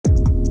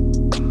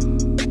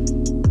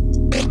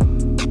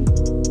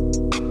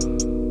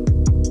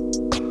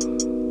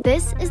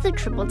This is the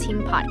Triple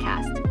Team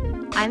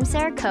Podcast. I'm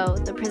Sarah Coe,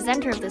 the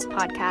presenter of this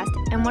podcast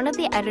and one of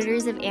the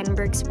editors of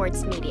Annenberg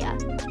Sports Media.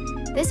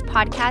 This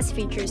podcast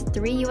features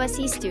 3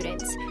 USC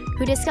students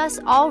who discuss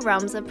all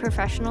realms of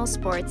professional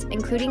sports,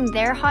 including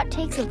their hot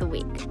takes of the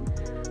week.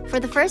 For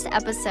the first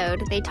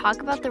episode, they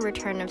talk about the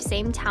return of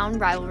same-town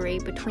rivalry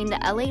between the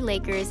LA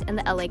Lakers and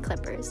the LA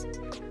Clippers.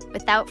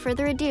 Without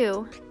further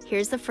ado,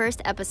 here's the first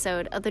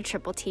episode of the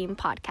Triple Team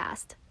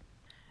Podcast.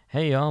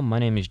 Hey y'all, my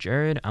name is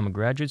Jarrod. I'm a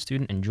graduate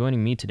student, and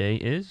joining me today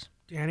is...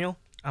 Daniel,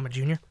 I'm a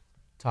junior.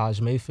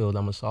 Taj Mayfield,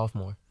 I'm a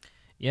sophomore.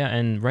 Yeah,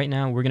 and right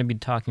now we're going to be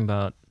talking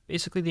about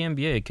basically the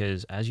NBA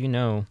because, as you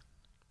know,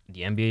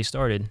 the NBA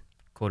started,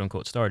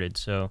 quote-unquote started.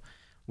 So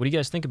what do you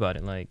guys think about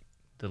it? Like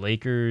the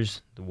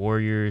Lakers, the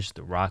Warriors,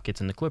 the Rockets,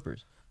 and the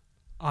Clippers?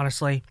 I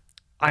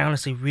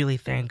honestly really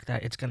think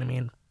that it's going to be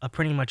a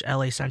pretty much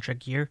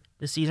LA-centric year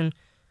this season.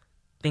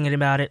 Thinking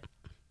about it,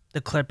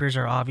 the Clippers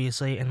are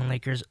obviously, and the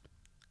Lakers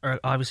are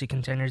obviously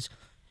contenders.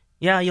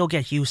 Yeah, you'll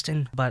get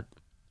Houston, but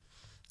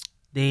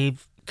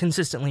they've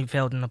consistently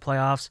failed in the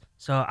playoffs.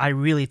 So I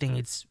really think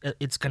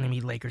it's going to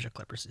be Lakers or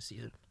Clippers this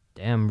season.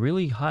 Damn,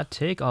 really hot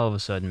take all of a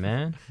sudden,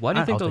 man. Why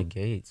do you think the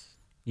gates?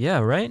 Yeah,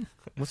 right?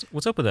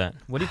 What's up with that?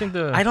 What do you think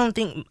I don't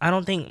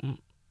think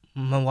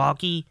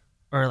Milwaukee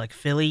or like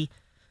Philly,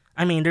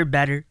 I mean, they're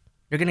better.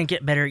 They're going to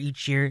get better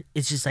each year.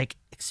 It's just like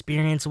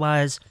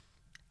experience-wise,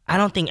 I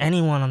don't think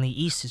anyone on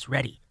the East is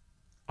ready.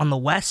 On the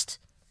West,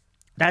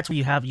 that's where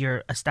you have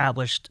your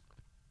established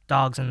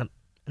dogs in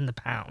the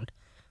pound.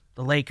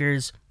 The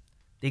Lakers,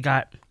 they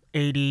got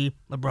AD,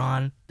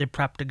 LeBron, they're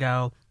prepped to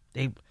go.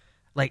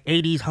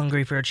 AD's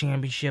hungry for a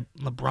championship.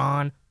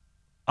 LeBron,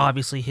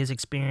 obviously his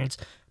experience.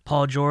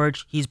 Paul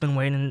George, he's been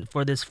waiting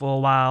for this for a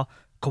while.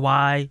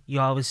 Kawhi, you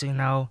obviously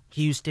know.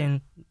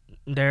 Houston,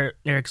 they're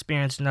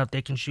experienced enough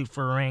they can shoot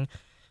for a ring.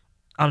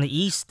 On the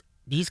East,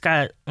 these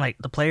guys, like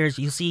the players,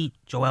 you see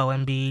Joel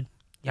Embiid,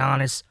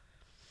 Giannis.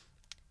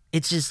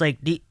 It's just like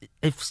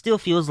it still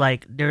feels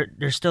like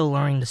they're still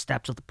learning the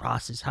steps of the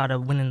process, how to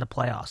win in the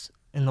playoffs.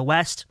 In the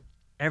West,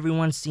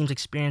 everyone seems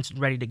experienced and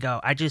ready to go.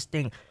 I just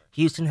think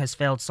Houston has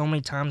failed so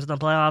many times in the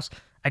playoffs.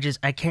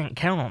 I can't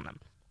count on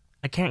them.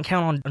 I can't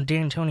count on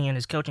D'Antoni and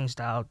his coaching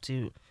style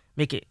to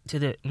make it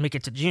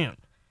to June.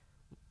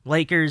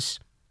 Lakers,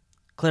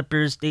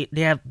 Clippers, they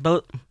have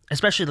both,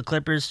 especially the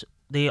Clippers.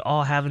 They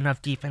all have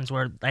enough defense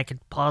where I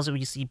could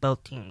plausibly see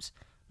both teams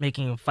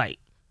making a fight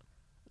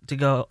to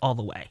go all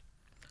the way.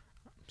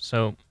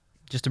 So,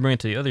 just to bring it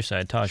to the other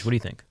side, Taj, what do you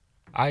think?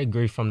 I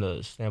agree from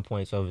the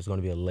standpoint of it's going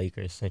to be a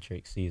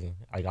Lakers-centric season.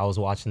 Like I was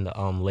watching the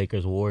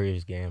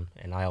Lakers-Warriors game,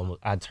 and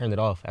I turned it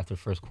off after the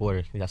first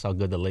quarter. That's how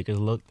good the Lakers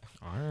looked.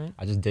 All right.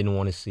 I just didn't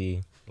want to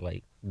see,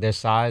 like, their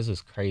size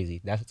is crazy.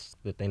 That's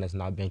the thing that's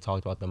not being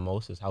talked about the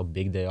most is how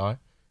big they are,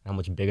 how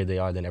much bigger they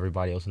are than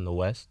everybody else in the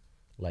West.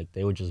 Like,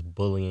 they were just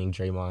bullying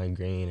Draymond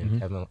Green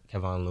and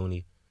Kevin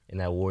Looney in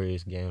that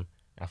Warriors game.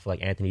 I feel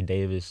like Anthony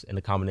Davis and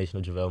the combination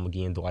of JaVale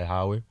McGee and Dwight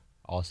Howard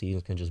all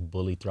seasons can just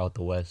bully throughout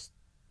the West.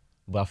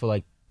 But I feel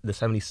like the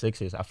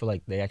 76ers, I feel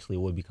like they actually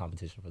would be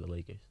competition for the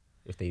Lakers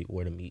if they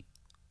were to meet.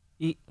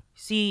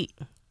 See,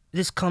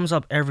 this comes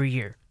up every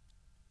year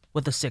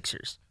with the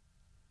Sixers.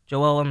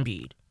 Joel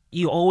Embiid.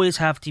 You always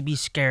have to be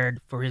scared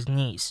for his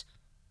knees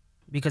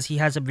because he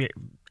has a very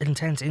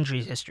intense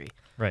injury history.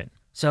 Right.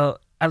 So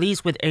at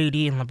least with AD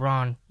and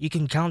LeBron, you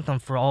can count them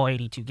for all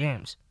 82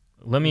 games.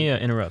 Let me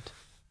interrupt.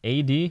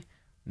 AD,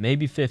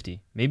 maybe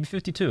 50, maybe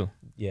 52.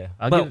 Yeah.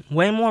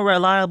 Way more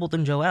reliable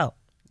than Joel.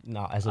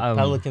 No, as a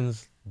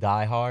Pelicans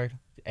diehard,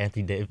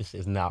 Anthony Davis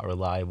is not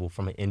reliable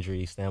from an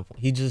injury standpoint.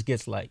 He just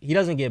gets he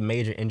doesn't get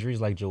major injuries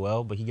like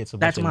Joel, but he gets a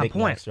bunch of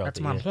knickknacks throughout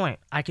the year. That's my point.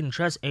 I can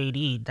trust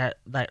AD that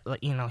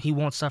he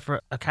won't suffer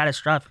a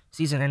catastrophic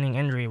season-ending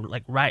injury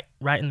right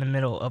in the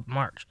middle of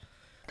March.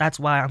 That's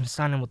why I'm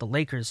signing with the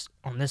Lakers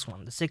on this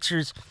one. The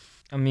Sixers.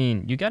 I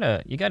mean, you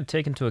gotta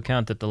take into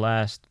account that the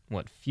last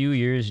few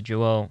years,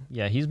 Joel,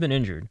 yeah, he's been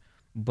injured,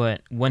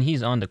 but when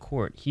he's on the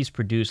court, he's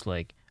produced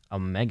like a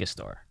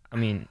megastar. I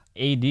mean,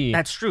 AD.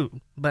 That's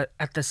true, but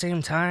at the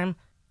same time,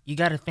 you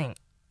got to think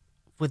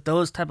with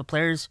those type of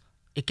players,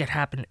 it could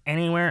happen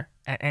anywhere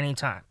at any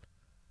time.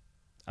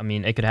 I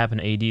mean, it could happen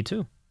to AD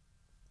too.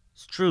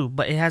 It's true,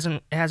 but it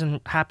hasn't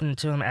happened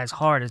to him as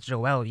hard as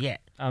Joel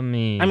yet. I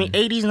mean,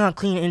 AD's not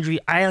clean injury.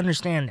 I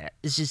understand that.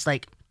 It's just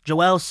like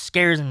Joel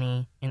scares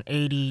me, and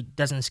AD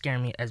doesn't scare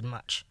me as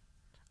much.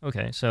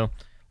 Okay, so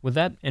with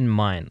that in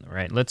mind,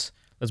 right? Let's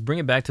bring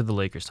it back to the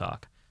Lakers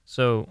talk.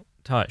 So,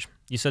 Taj,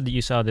 you said that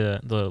you saw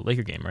the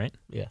Laker game, right?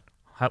 Yeah.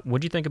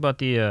 What'd you think about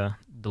the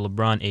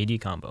LeBron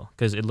AD combo?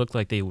 Because it looked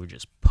like they were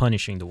just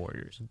punishing the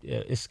Warriors.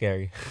 Yeah, it's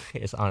scary.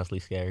 It's honestly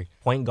scary.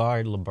 Point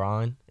guard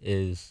LeBron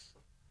is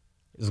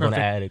going to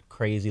add a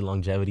crazy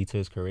longevity to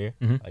his career.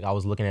 Mm-hmm. Like I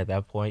was looking at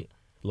that point,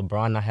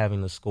 LeBron not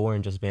having to score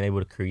and just being able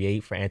to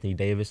create for Anthony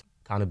Davis,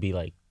 kind of be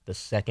like the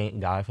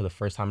second guy for the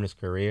first time in his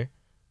career.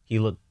 He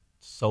looked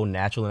so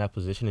natural in that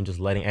position and just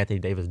letting Anthony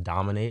Davis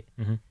dominate.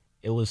 Mm-hmm.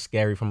 It was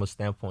scary from a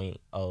standpoint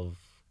of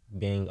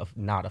being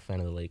not a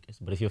fan of the Lakers.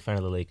 But if you're a fan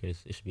of the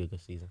Lakers, it should be a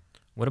good season.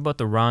 What about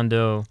the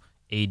Rondo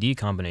AD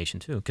combination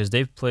too, because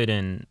they've played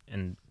in.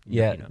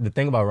 Yeah, you know, the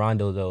thing about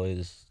Rondo though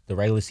is the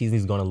regular season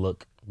he's gonna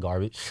look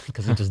garbage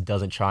because he just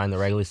doesn't try in the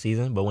regular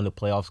season. But when the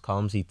playoffs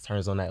comes, he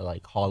turns on that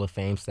like Hall of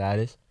Fame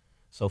status.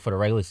 So for the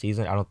regular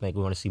season, I don't think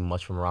we're gonna see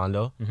much from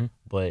Rondo. Mm-hmm.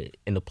 But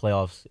in the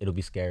playoffs, it'll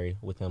be scary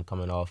with him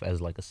coming off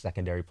as like a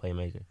secondary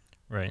playmaker.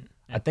 right.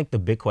 I think the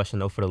big question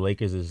though for the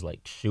Lakers is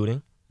like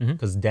shooting, Mhm.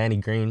 because Danny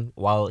Green,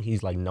 while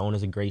he's like known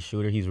as a great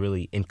shooter, he's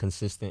really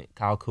inconsistent.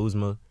 Kyle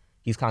Kuzma,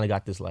 he's kind of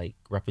got this like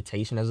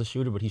reputation as a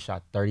shooter, but he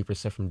shot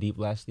 30% from deep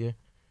last year.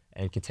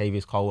 And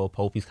Kentavious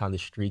Caldwell-Pope, he's kind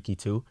of streaky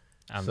too.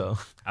 So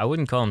I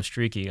wouldn't call him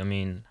streaky. I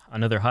mean,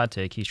 another hot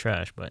take, he's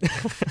trash. But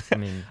I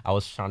mean, I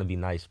was trying to be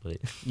nice, but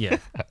yeah.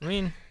 I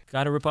mean,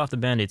 gotta rip off the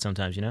Band-Aid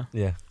sometimes, you know.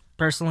 yeah.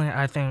 Personally,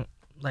 I think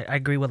like I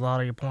agree with a lot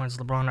of your points.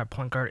 LeBron at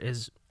point guard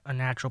is a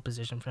natural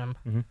position for him.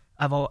 Mhm.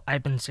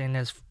 I've been saying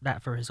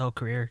that for his whole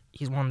career.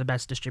 He's one of the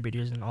best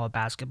distributors in all of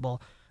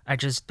basketball. I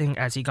just think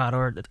as he got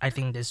older, I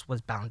think this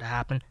was bound to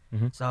happen.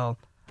 Mhm. So,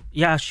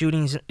 yeah,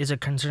 shooting is a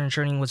concern.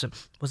 Shooting was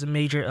a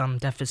major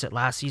deficit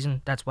last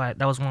season. That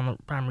was one of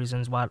the prime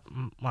reasons why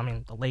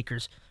the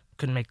Lakers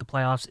couldn't make the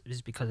playoffs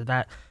is because of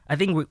that. I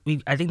think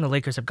I think the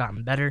Lakers have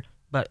gotten better,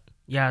 but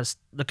yes,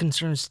 the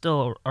concerns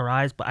still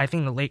arise. But I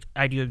think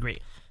I do agree.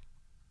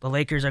 The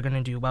Lakers are going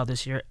to do well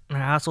this year,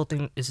 and I also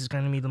think this is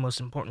going to be the most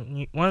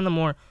important, one of the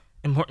more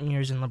important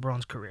years in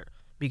LeBron's career,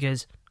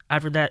 because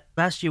after that,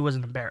 last year was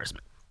an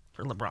embarrassment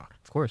for LeBron.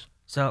 Of course.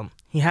 So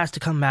he has to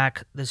come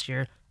back this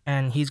year,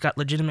 and he's got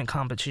legitimate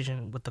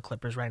competition with the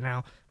Clippers right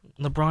now.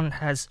 LeBron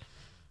has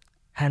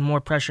had more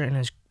pressure in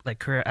his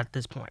career at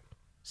this point,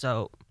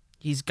 so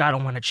he's got to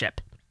win a chip.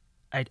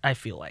 I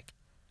feel like.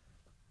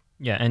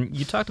 Yeah, and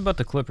you talked about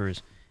the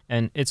Clippers,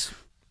 and it's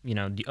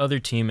the other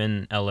team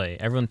in LA.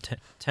 Everyone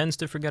tends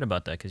to forget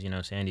about that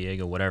because San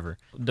Diego, whatever.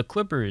 The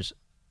Clippers,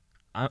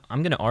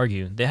 I'm gonna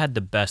argue they had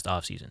the best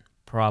offseason,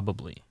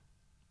 probably.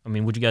 I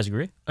mean, would you guys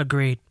agree?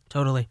 Agreed,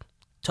 totally.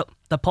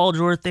 The Paul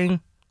George thing,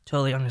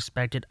 totally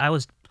unexpected.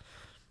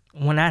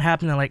 When that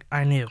happened,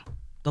 I knew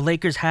the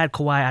Lakers had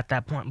Kawhi at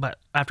that point, but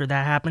after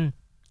that happened,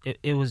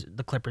 it was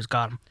the Clippers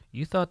got him.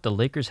 You thought the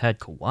Lakers had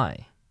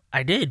Kawhi?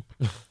 I did.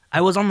 I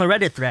was on the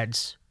Reddit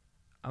threads.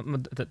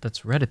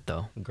 That's Reddit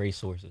though. Great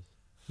sources.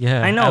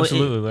 Yeah, I know.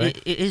 absolutely.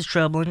 It is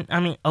troubling. I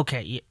mean,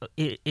 okay,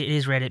 it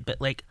is Reddit, but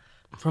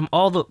from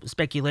all the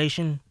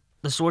speculation,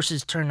 the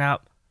sources turned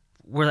out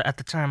were at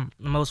the time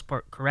the most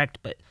part correct,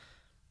 but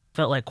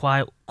felt like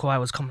Kawhi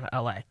was coming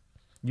to LA.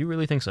 You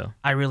really think so?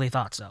 I really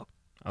thought so.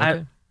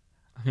 Okay.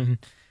 I mean,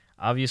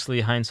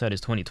 obviously hindsight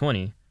is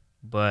 20/20,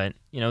 but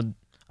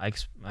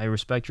I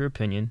respect your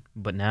opinion.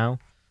 But now,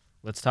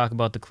 let's talk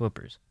about the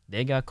Clippers.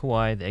 They got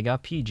Kawhi, they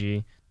got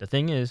PG. The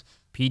thing is,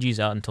 PG's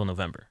out until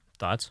November.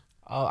 Thoughts?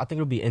 I think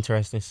it'll be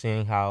interesting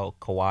seeing how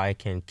Kawhi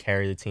can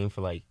carry the team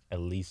for at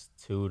least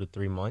 2 to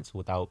 3 months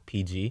without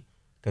PG,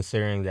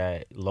 considering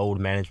that load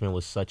management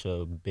was such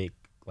a big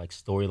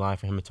storyline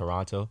for him in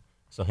Toronto.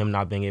 So him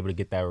not being able to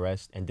get that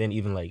rest, and then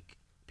even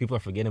people are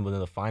forgetting, but in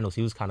the finals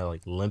he was kind of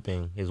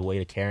limping his way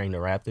to carrying the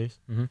Raptors.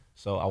 Mm-hmm.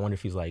 So I wonder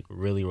if he's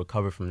really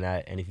recovered from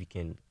that, and if he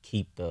can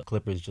keep the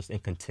Clippers just in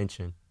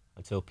contention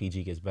until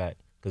PG gets back.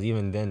 Because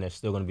even then, there's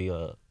still going to be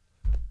a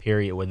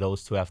period where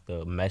those two have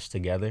to mesh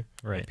together.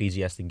 Right. And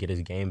PG has to get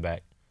his game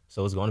back.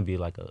 So it's going to be a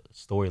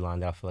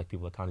storyline that I feel like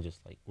people are kind of just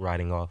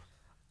writing off.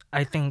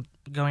 I think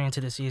going into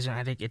the season,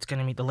 I think it's going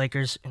to be the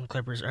Lakers and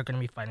Clippers are going to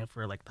be fighting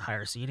for the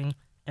higher seeding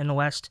in the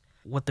West.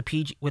 With the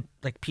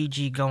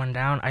PG going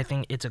down, I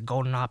think it's a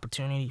golden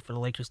opportunity for the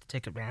Lakers to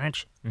take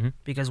advantage. Mm-hmm.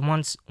 Because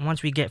once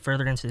we get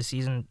further into the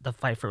season, the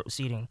fight for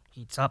seeding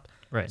heats up.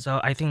 Right.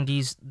 So I think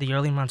the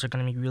early months are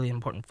going to be really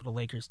important for the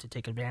Lakers to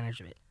take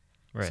advantage of it.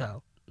 Right.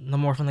 So the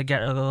more from the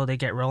get-go they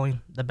get rolling,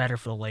 the better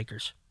for the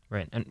Lakers.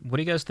 Right. And what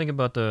do you guys think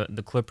about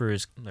the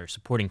Clippers, their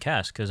supporting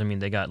cast? Because, I mean,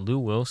 they got Lou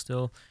Will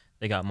still,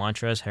 they got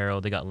Montrezl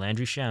Harrell, they got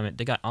Landry Shamet,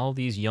 they got all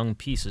these young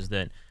pieces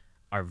that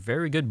are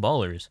very good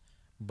ballers,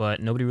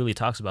 but nobody really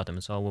talks about them.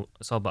 It's all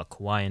about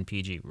Kawhi and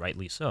PG,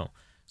 rightly so.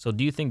 So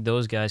do you think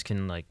those guys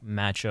can,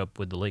 match up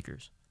with the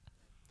Lakers?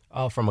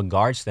 From a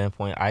guard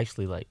standpoint, I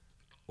actually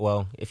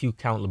if you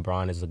count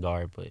LeBron as a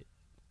guard,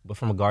 but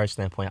from a guard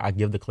standpoint, I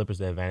give the Clippers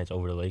the advantage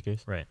over the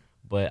Lakers. Right.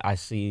 But I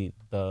see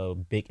the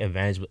big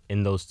advantage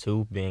in those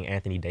two being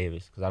Anthony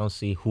Davis, because I don't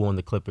see who on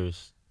the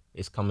Clippers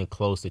is coming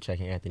close to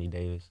checking Anthony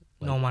Davis.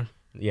 No one.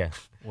 Yeah.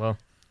 Well,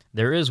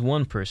 there is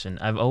one person.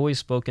 I've always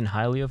spoken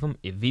highly of him,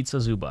 Ivica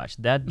Zubac.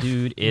 That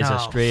dude is a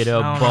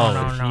straight-up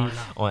baller. No.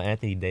 On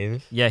Anthony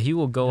Davis? Yeah, he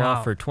will go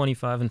off for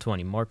 25 and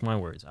 20. Mark my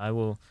words.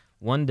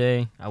 One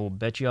day, I will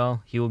bet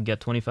y'all he will get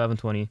 25 and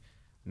 20.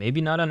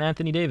 Maybe not on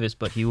Anthony Davis,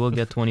 but he will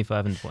get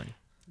 25 and 20.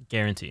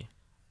 Guarantee.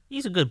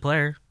 He's a good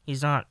player.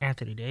 He's not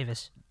Anthony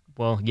Davis.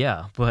 Well,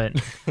 yeah, but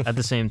at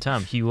the same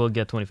time, he will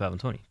get 25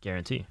 and 20.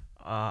 Guarantee.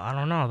 I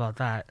don't know about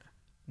that.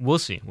 We'll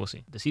see.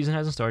 The season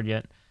hasn't started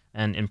yet,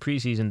 and in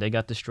preseason, they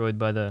got destroyed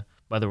by the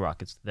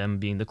Rockets, them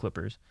being the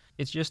Clippers.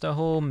 It's just a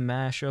whole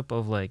mashup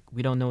of,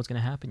 we don't know what's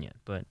going to happen yet.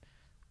 But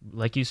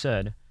like you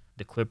said,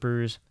 the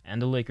Clippers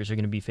and the Lakers are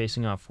going to be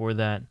facing off for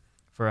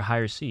a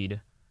higher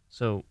seed.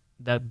 So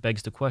that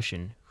begs the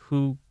question: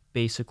 who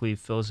basically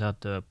fills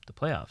out the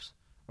playoffs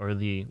or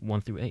the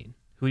 1 through 8?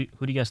 Who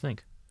do you guys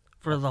think?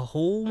 For the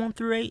whole 1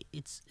 through 8,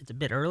 it's a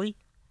bit early.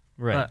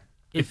 Right. But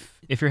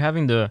If you're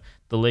having the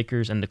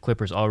Lakers and the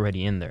Clippers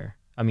already in there,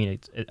 I mean,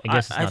 I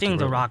guess it's I not think too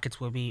the early. Rockets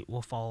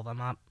will follow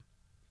them up.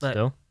 But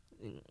Still,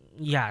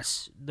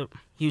 yes,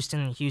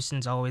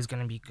 Houston's always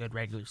going to be good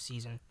regular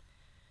season.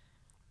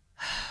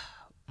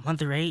 1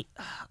 through 8,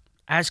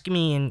 ask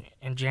me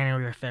in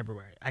January or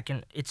February.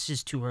 It's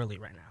just too early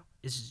right now.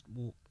 It's just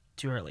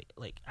too early.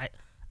 Like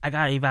I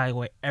gotta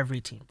evaluate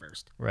every team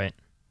first. right?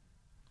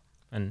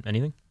 And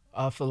anything?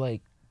 I feel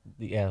like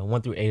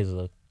 1 through 8 is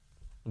a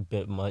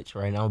bit much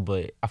right now,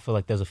 but I feel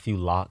like there's a few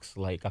locks.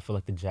 Like I feel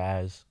like the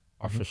Jazz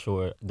are for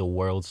sure the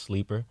world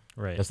sleeper.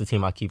 Right. That's the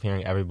team I keep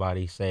hearing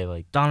everybody say.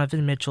 Like,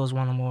 Donovan Mitchell is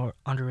one of the more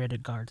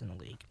underrated guards in the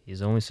league.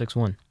 He's only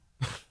 6'1".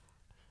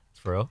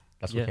 for real?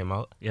 That's Yeah. what came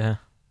out. Yeah.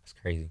 It's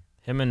crazy.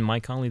 Him and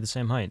Mike Conley the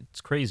same height.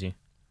 It's crazy.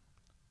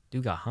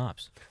 Dude got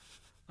hops.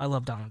 I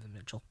love Donovan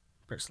Mitchell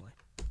personally.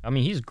 I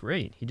mean, he's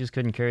great. He just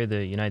couldn't carry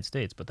the United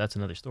States, but that's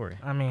another story.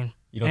 I mean,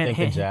 You don't and-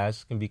 think the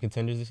Jazz can be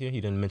contenders this year?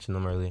 You didn't mention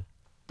them earlier.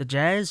 the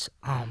Jazz?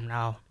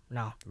 No.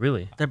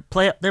 Really? They're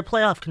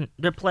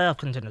playoff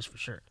contenders for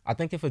sure. I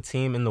think if a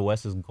team in the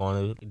West is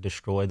going to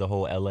destroy the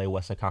whole LA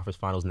Western Conference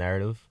Finals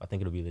narrative, I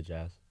think it'll be the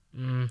Jazz.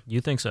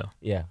 You think so?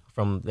 Yeah,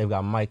 they've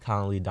got Mike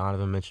Conley,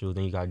 Donovan Mitchell,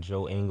 then you got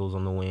Joe Ingles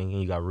on the wing,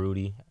 and you got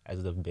Rudy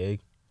as the big.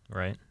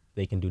 Right.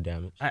 They can do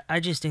damage. I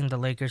just think the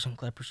Lakers and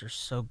Clippers are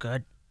so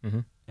good,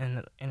 Mhm.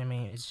 and I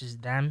mean it's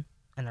just them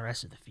and the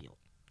rest of the field.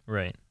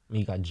 Right. I mean,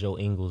 you got Joe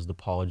Ingles, the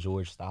Paul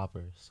George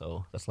stopper,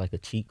 so that's like a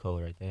cheat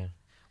code right there.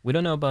 We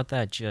don't know about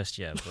that just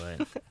yet,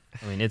 but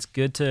I mean, it's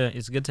good to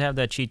have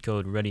that cheat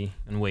code ready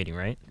and waiting,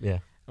 right? Yeah.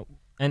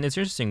 And it's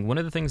interesting. One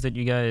of the things that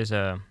you guys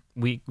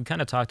we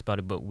kind of talked about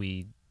it, but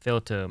we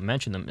failed to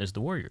mention them is the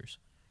Warriors,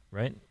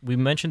 right? We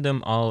mentioned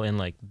them all in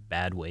like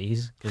bad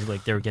ways because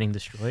like they were getting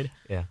destroyed.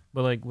 Yeah.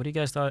 But like, what do you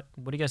guys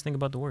think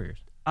about the Warriors?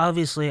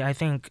 Obviously, I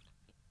think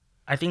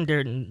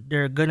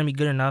they're going to be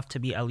good enough to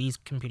be at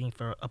least competing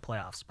for a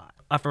playoff spot.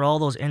 After all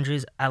those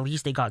injuries, at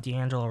least they got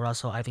D'Angelo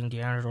Russell. I think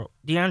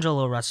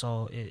D'Angelo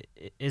Russell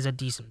is a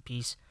decent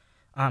piece.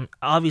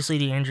 Obviously,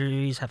 the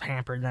injuries have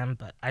hampered them,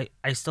 but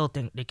I still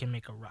think they can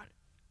make a run.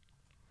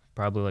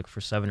 Probably like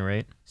for 7 or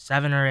 8.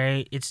 7 or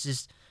 8. It's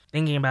just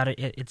thinking about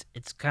it.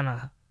 It's kind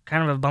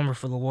of a bummer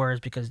for the Warriors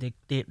because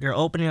they're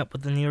opening up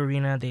with the new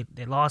arena.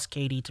 They lost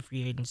KD to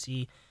free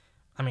agency.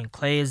 I mean,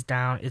 Clay is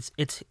down.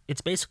 It's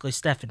basically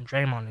Steph and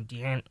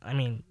Draymond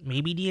and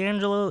maybe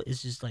D'Angelo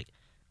is just like,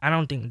 I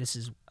don't think this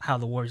is how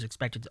the Warriors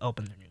expected to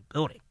open their new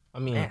building. I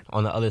mean, Man.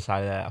 on the other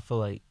side of that, I feel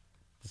like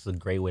this is a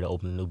great way to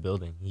open a new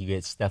building. You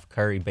get Steph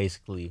Curry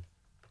basically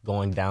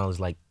going down. It's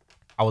like,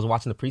 I was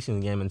watching the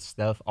preseason game and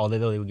Steph,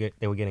 although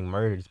they were getting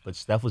murdered, but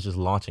Steph was just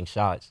launching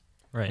shots.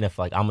 Right. And if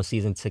like I'm a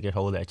season ticket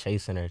holder at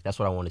Chase Center, that's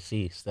what I want to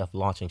see, Steph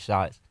launching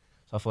shots.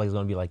 So I feel like it's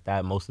gonna be like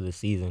that most of the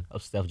season,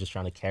 of Steph just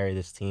trying to carry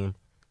this team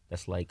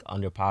that's like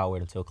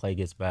underpowered until Clay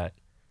gets back.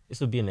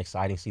 This would be an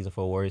exciting season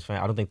for a Warriors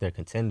fan. I don't think they're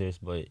contenders,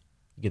 but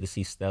you get to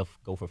see Steph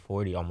go for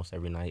 40 almost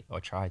every night, or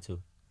try to.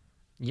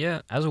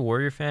 Yeah, as a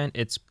Warrior fan,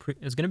 it's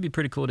going to be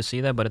pretty cool to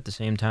see that, but at the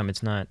same time,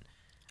 it's not.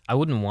 I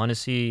wouldn't want to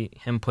see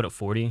him put up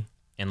 40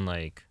 and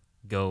like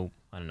go,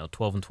 I don't know,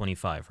 12 and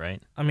 25,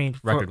 right? I mean,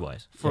 Record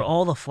wise. for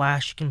all the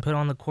flash you can put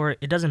on the court,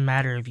 it doesn't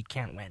matter if you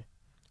can't win.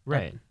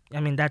 Right. I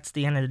mean, that's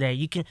the end of the day.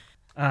 You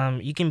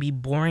can be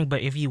boring,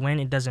 but if you win,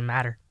 it doesn't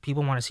matter.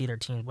 People want to see their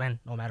team win,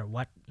 no matter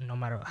what, no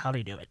matter how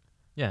they do it.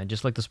 Yeah,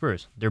 just like the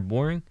Spurs. They're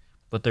boring,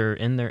 but they're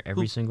in there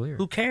every single year.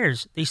 Who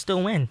cares? They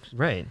still win.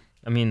 Right.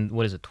 I mean,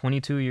 what is it,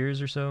 22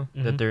 years or so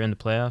that they're in the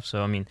playoffs?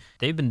 So, I mean,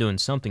 they've been doing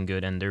something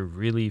good, and they're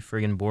really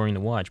friggin' boring to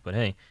watch. But,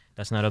 hey,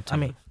 that's not up to I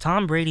me. mean,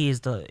 Tom Brady is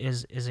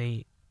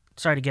a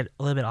sorry to get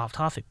a little bit off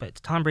topic, but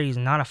Tom Brady is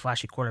not a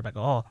flashy quarterback at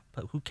all.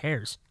 But who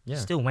cares? Yeah.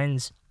 He still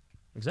wins.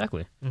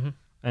 Exactly. Mhm.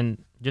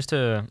 And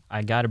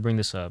I got to bring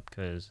this up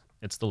because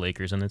it's the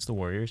Lakers and it's the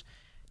Warriors.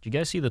 Did you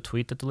guys see the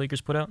tweet that the Lakers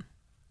put out?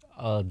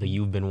 The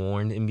You've Been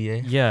Warned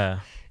NBA. Yeah.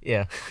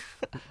 Yeah.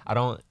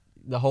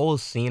 The whole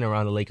scene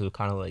around the Lakers was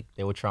kind of like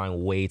they were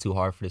trying way too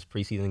hard for this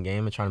preseason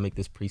game and trying to make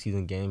this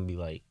preseason game be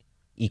like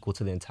equal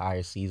to the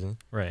entire season.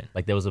 Right.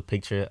 Like there was a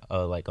picture,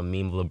 like a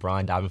meme of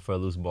LeBron diving for a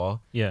loose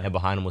ball. Yeah. And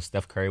behind him was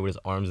Steph Curry with his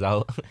arms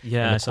out.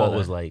 Yeah, And I the saw quote that.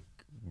 was like,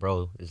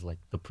 "Bro, it's like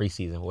the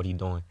preseason. What are you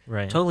doing?"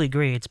 Right. Totally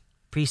agree. It's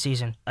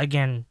preseason.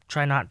 Again,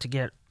 try not to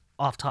get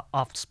off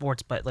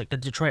sports, but like the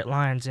Detroit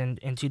Lions in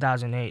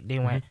 2008, they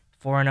went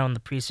 4-0 in the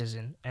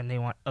preseason, and they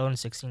went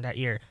 0-16 that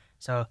year.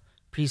 So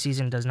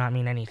preseason does not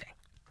mean anything.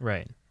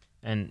 Right.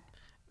 And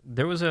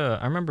there was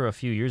I remember a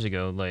few years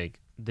ago, like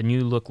the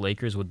new look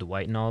Lakers with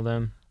Dwight and all of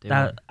them.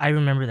 I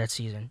remember that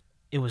season.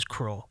 It was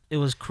cruel. It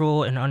was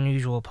cruel and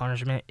unusual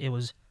punishment. It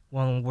was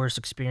one of the worst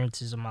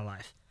experiences of my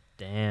life.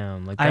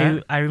 Damn. Like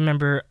that? I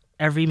remember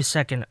every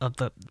second of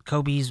the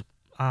Kobe's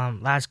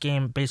last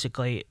game,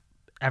 basically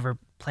ever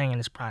playing in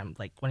his prime,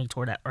 like when he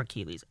tore that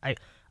Achilles. I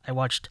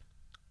watched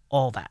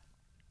all that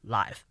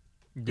live.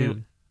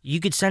 Dude. You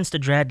could sense the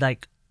dread,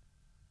 like,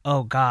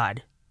 oh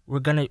God,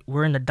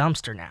 we're in the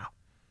dumpster now.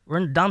 We're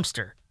in the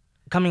dumpster,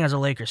 coming as a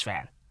Lakers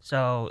fan.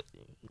 So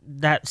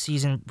that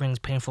season brings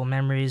painful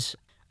memories.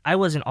 I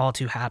wasn't all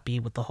too happy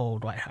with the whole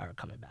Dwight Howard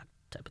coming back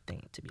type of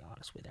thing, to be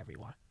honest with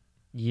everyone.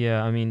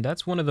 Yeah, I mean,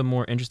 that's one of the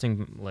more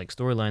interesting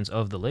storylines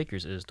of the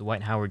Lakers is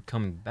Dwight Howard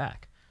coming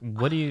back.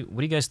 What do you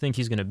guys think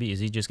he's going to be? Is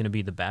he just going to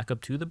be the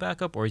backup to the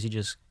backup, or is he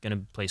just going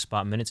to play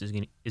spot minutes? Is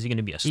he going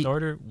to be a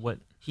starter? What?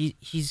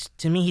 He's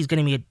to me, he's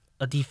going to be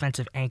a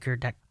defensive anchor.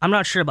 That I'm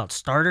not sure about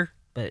starter,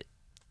 but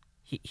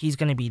he's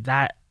going to be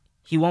that.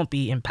 He won't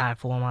be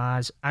impactful in my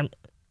eyes.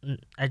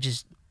 I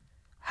just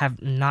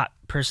have not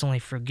personally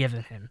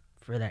forgiven him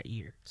for that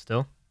year.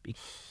 Still?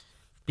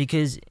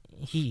 Because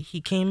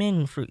he came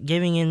in for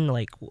giving in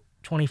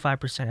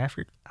 25%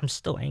 effort. I'm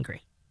still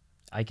angry.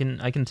 I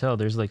can tell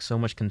there's so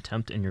much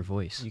contempt in your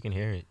voice. You can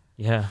hear it.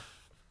 Yeah.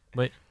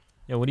 But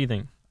yeah, what do you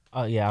think?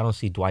 Yeah, I don't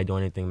see Dwight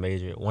doing anything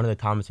major. One of the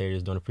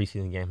commentators during the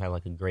preseason game had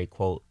a great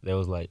quote. There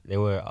was they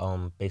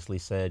were basically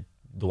said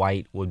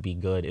Dwight would be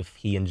good if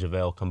he and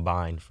JaVale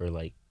combined for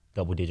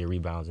double-digit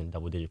rebounds and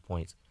double-digit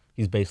points.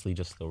 He's basically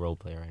just a role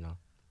player right now.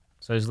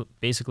 So he's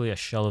basically a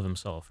shell of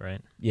himself,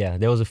 right? Yeah,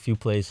 there was a few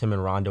plays him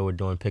and Rondo were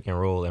doing pick and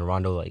roll, and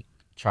Rondo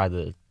tried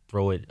to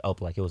throw it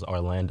up like it was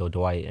Orlando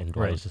Dwight, and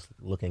Dwight was just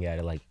looking at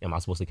it am I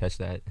supposed to catch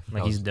that?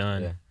 He's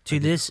done. Yeah. To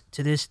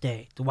this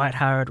day, Dwight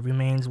Howard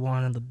remains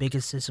one of the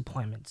biggest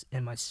disappointments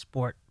in my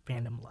sport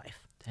fandom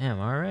life. Damn,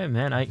 all right,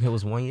 man. It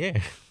was 1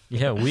 year.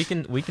 Yeah, we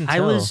can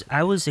tell.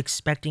 I was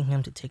expecting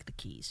him to take the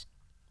keys,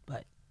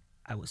 but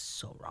I was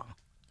so wrong.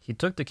 He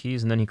took the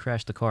keys and then he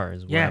crashed the car,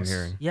 is what I'm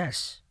hearing.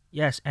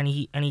 Yes, and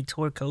he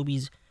tore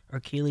Kobe's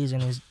Achilles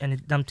and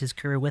it dumped his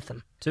career with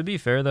him. To be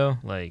fair though,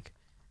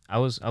 I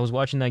was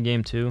watching that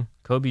game too.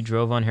 Kobe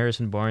drove on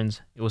Harrison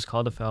Barnes. It was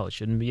called a foul. It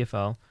shouldn't be a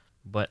foul,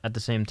 but at the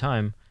same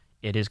time,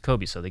 it is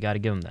Kobe, so they got to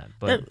give him that.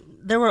 But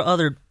there were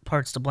other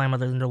parts to blame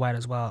other than Dwight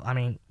as well. I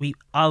mean, we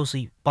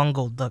obviously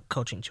bungled the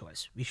coaching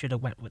choice. We should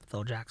have went with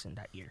Phil Jackson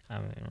that year.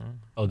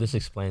 This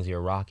explains your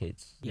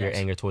Rockets, your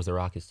anger towards the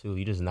Rockets too.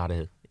 You're just not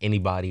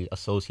anybody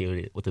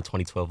associated with the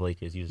 2012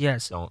 Lakers. You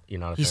just don't. You're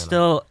not a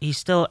fan. He's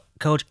still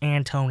Coach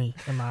Antony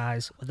in my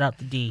eyes without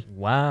the D.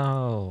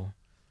 Wow,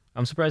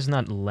 I'm surprised it's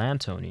not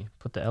Lantony.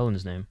 Put the L in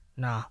his name.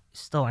 Nah,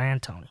 it's still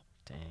Antony.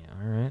 Dang,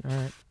 all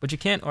right. But you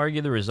can't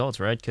argue the results,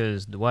 right?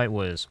 Because Dwight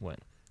was,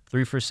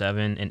 3 for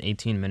 7 in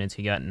 18 minutes.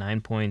 He got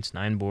 9 points,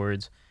 9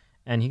 boards,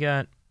 and he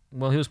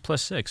was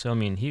 +6. So, I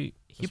mean, he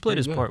played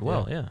his part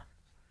well, yeah.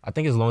 I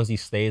think as long as he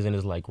stays in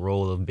his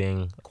role of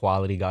being a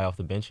quality guy off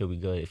the bench, he'll be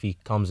good. If he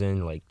comes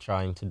in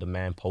trying to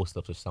demand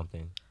post-ups or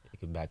something, it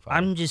could backfire.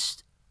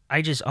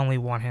 I just only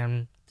want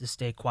him to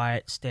stay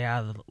quiet, stay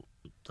out of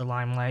the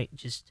limelight,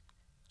 just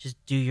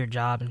do your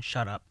job and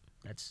shut up.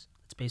 That's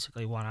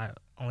basically what I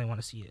only want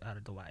to see out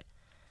of Dwight.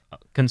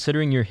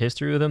 Considering your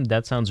history with him,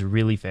 that sounds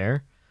really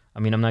fair. I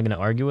mean, I'm not going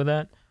to argue with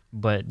that,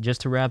 but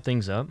just to wrap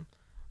things up,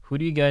 who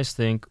do you guys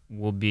think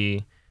will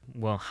be,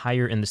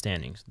 higher in the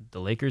standings, the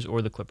Lakers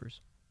or the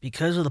Clippers?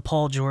 Because of the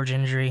Paul George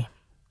injury,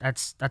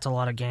 that's a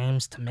lot of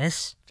games to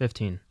miss.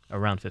 15,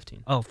 around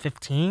 15. Oh,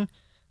 15?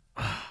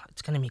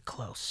 It's going to be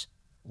close.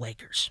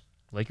 Lakers.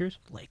 Lakers?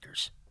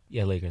 Lakers.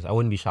 Yeah, Lakers. I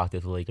wouldn't be shocked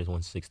if the Lakers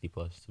won 60+,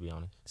 to be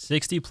honest.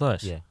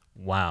 60+? Yeah.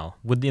 Wow.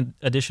 With the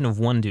addition of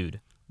one dude.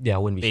 Yeah, I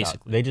wouldn't be basically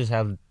shocked. They just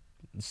have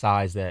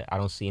size that I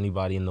don't see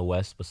anybody in the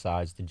West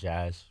besides the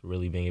Jazz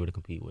really being able to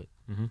compete with.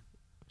 Mm-hmm.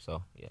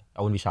 So, yeah,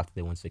 I wouldn't be shocked if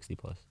they won 60+.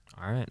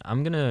 All right.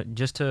 I'm going to,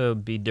 just to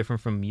be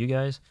different from you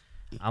guys,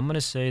 I'm going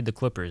to say the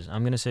Clippers.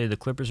 I'm going to say the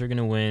Clippers are going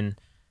to win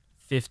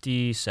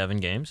 57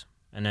 games,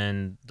 and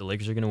then the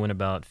Lakers are going to win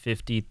about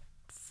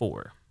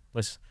 54.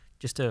 Let's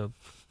just to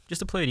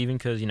play it even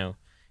because,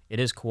 it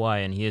is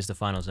Kawhi, and he is the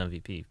Finals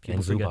MVP. And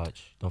Zubac.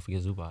 Don't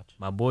forget Zubac.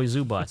 My boy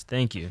Zubac.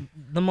 Thank you.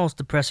 The most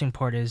depressing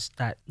part is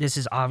that this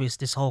is obvious.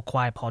 This whole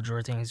Kawhi Paul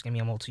George thing is going to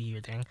be a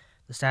multi-year thing.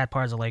 The sad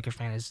part as a Laker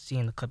fan is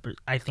seeing the Clippers.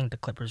 I think the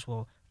Clippers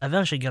will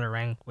eventually get a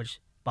ring, which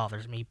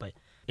bothers me, but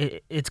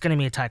it's going to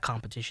be a tight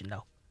competition,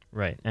 though.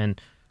 Right, and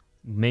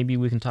maybe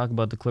we can talk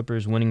about the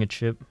Clippers winning a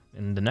chip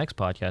in the next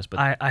podcast.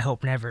 But I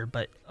hope never,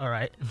 but all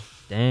right.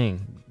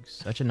 Dang,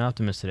 such an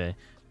optimist today.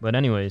 But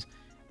anyways,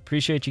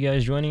 appreciate you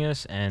guys joining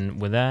us,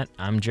 and with that,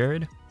 I'm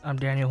Jarrod. I'm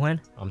Daniel Huynh.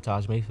 I'm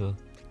Taj Mayfield.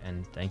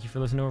 And thank you for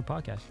listening to our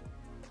podcast.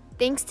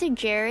 Thanks to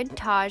Jarrod,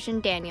 Taj,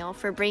 and Daniel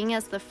for bringing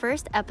us the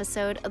first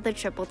episode of the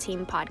Triple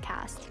Team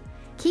podcast.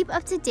 Keep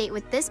up to date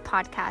with this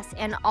podcast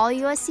and all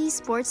USC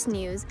sports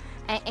news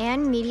at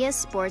And Media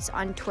Sports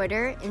on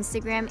Twitter,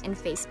 Instagram, and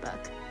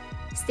Facebook.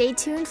 Stay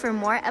tuned for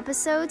more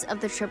episodes of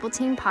the Triple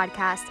Team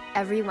podcast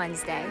every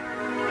Wednesday.